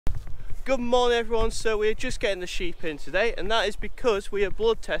Good morning everyone. So we're just getting the sheep in today, and that is because we are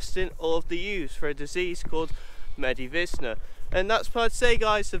blood testing all of the ewes for a disease called Maedi Visna. And that's why today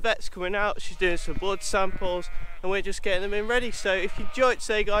guys, the vet's coming out, she's doing some blood samples and we're just getting them in ready. So if you enjoyed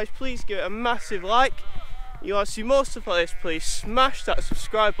today guys, please give it a massive like. If you want to see more stuff like this, please smash that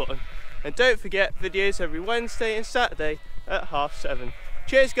subscribe button. And don't forget, videos every Wednesday and Saturday at 7:30.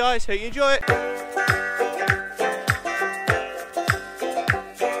 Cheers guys, hope you enjoy it.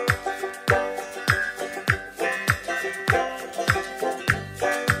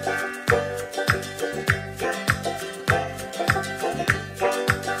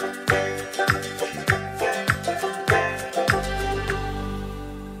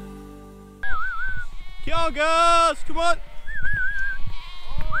 Come on girls, come on!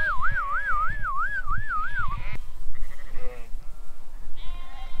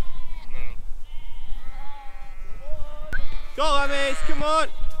 Go lammies, come on!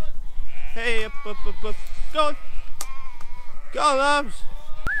 Hey, up, go on! Go on lambs!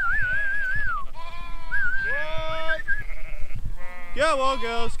 Go on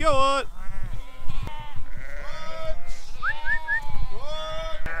girls, go on!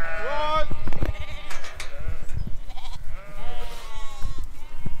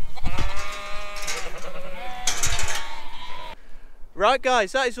 Right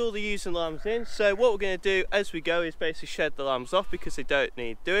guys, that is all the ewes and lambs in. So what we're going to do as we go is basically shed the lambs off because they don't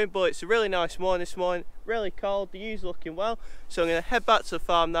need doing. But it's a really nice morning this morning, really cold, the ewes looking well. So I'm going to head back to the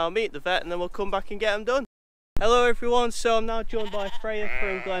farm now, meet the vet, and then we'll come back and get them done. Hello everyone, so I'm now joined by Freya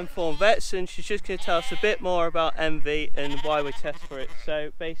from Glenthorne Vets, and she's just going to tell us a bit more about MV and why we test for it. So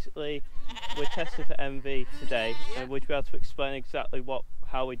basically we're testing for MV today, and would you be able to explain exactly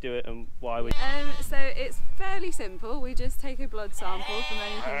how we do it and why we... So it's fairly simple. We just take a blood sample from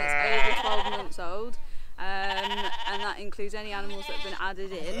anything that's over 12 months old, and that includes any animals that have been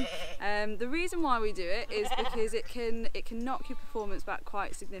added in. The reason why we do it is because it can knock your performance back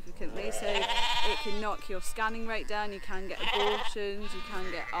quite significantly. So it can knock your scanning rate down, you can get abortions, you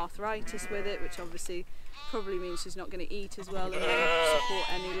can get arthritis with it, which obviously probably means she's not going to eat as well and won't support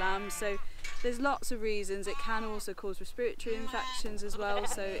any lambs. So there's lots of reasons. It can also cause respiratory infections as well,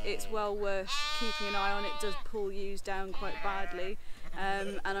 so it's well worth keeping an eye on. It does pull ewes down quite badly,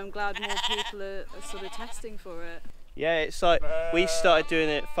 and I'm glad more people are sort of testing for it. Yeah, it's like we started doing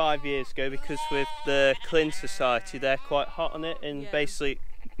it 5 years ago because with the Clin Society they're quite hot on it, and basically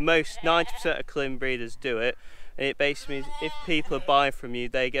most 90% of Clin breeders do it. And it basically means if people are buying from you,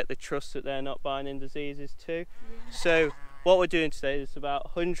 they get the trust that they're not buying in diseases too. So what we're doing today is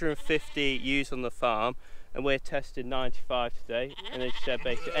about 150 ewes on the farm, and we're testing 95 today. And as you said,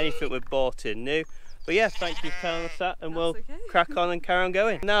 basically anything we've bought in new. But yeah, thank you for telling us that, and we'll crack on and carry on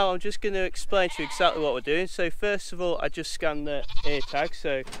going. Now I'm just going to explain to you exactly what we're doing. So first of all, I just scan the ear tag,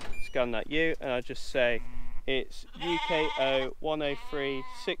 so scan that ewe, and I just say it's UKO 103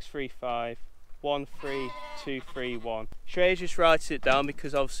 635 13231. Shreya just writes it down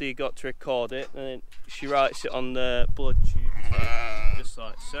because obviously you got to record it, and then she writes it on the blood tube too, just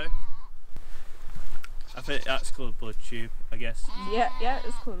like so. I think that's called a blood tube, I guess. Yeah,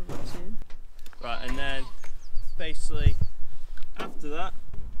 it's called a blood tube. Right, and then basically after that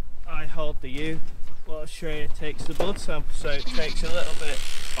I hold the ewe while Shreya takes the blood sample. So it takes a little bit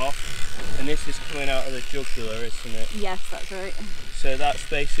off, and this is coming out of the jugular, isn't it? Yes, that's right. So that's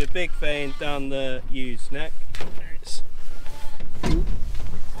basically a big vein down the ewe's neck. Oh,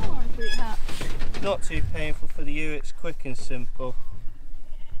 sweetheart. Not too painful for the ewe, it's quick and simple.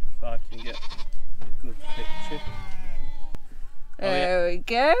 If I can get a good picture. There we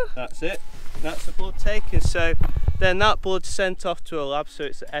go. That's it. That's the blood taken. So then that blood's sent off to a lab, so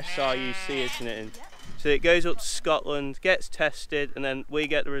it's the SRUC, isn't it? And so it goes up to Scotland, gets tested, and then we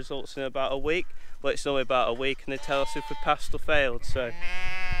get the results in about a week. But it's only about a week, and they tell us if we passed or failed. So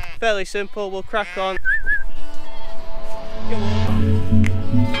fairly simple. We'll crack on. Come on.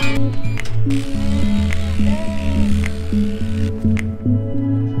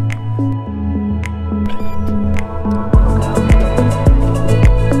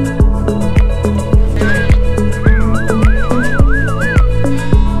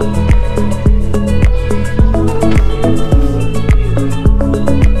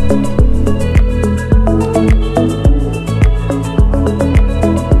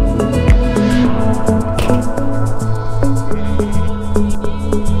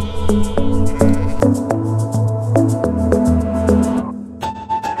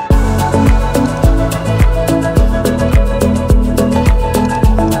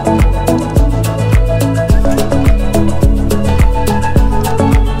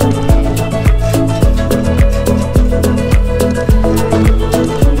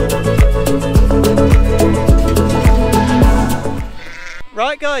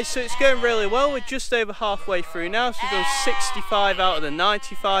 guys, so it's going really well. We're just over halfway through now, so we've done 65 out of the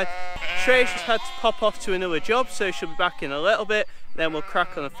 95. Shreya's just had to pop off to another job, so she'll be back in a little bit. Then we'll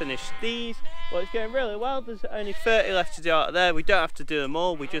crack on and finish these. Well, it's going really well. There's only 30 left to do out of there. We don't have to do them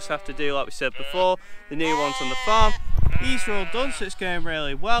all. We just have to do, like we said before, the new ones on the farm. These are all done, so it's going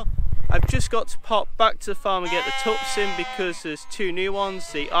really well. I've just got to pop back to the farm and get the tups in because there's two new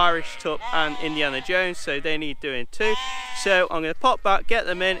ones, the Irish tup and Indiana Jones, so they need doing too. So I'm going to pop back, get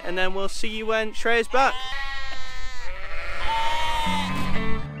them in, and then we'll see you when Shreya's back.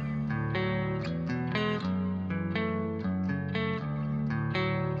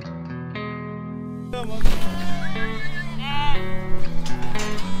 Come on.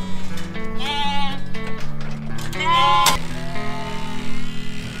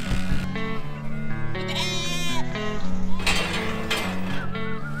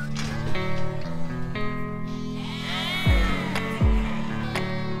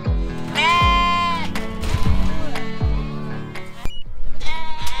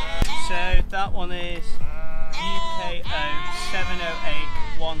 So that one is UKO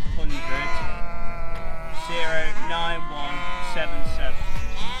 708 100 09177.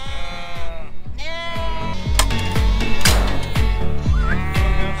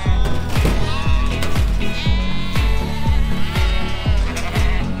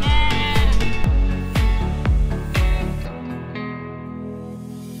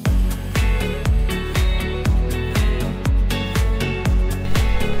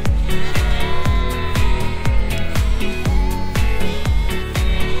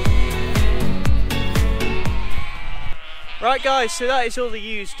 Right guys, so that is all the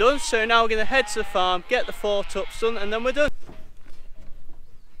ewes done, so now we're going to head to the farm, get the 4 tups done, and then we're done.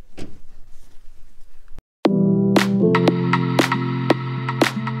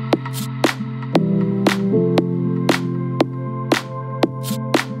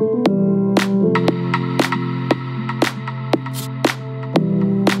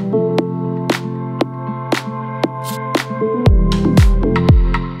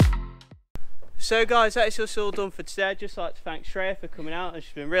 So guys, that is just all done for today. I'd just like to thank Shreya for coming out, and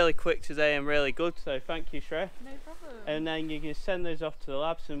she's been really quick today and really good, so thank you, Shreya. No problem. And then you can send those off to the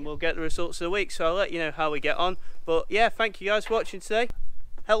labs and we'll get the results of the week, so I'll let you know how we get on. But yeah, thank you guys for watching today.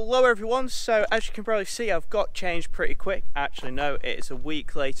 Hello everyone, so as you can probably see, I've got changed pretty quick. Actually no, it's a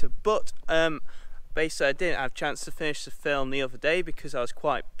week later, but basically I didn't have a chance to finish the film the other day because I was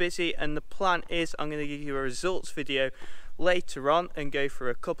quite busy, and the plan is I'm going to give you a results video later on and go through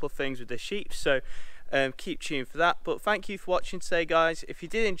a couple of things with the sheep, so keep tuned for that. But thank you for watching today guys. If you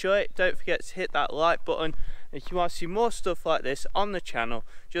did enjoy it, don't forget to hit that like button. If you want to see more stuff like this on the channel,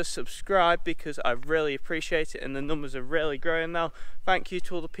 just subscribe because I really appreciate it and the numbers are really growing now. Thank you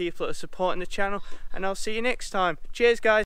to all the people that are supporting the channel, and I'll see you next time. Cheers guys.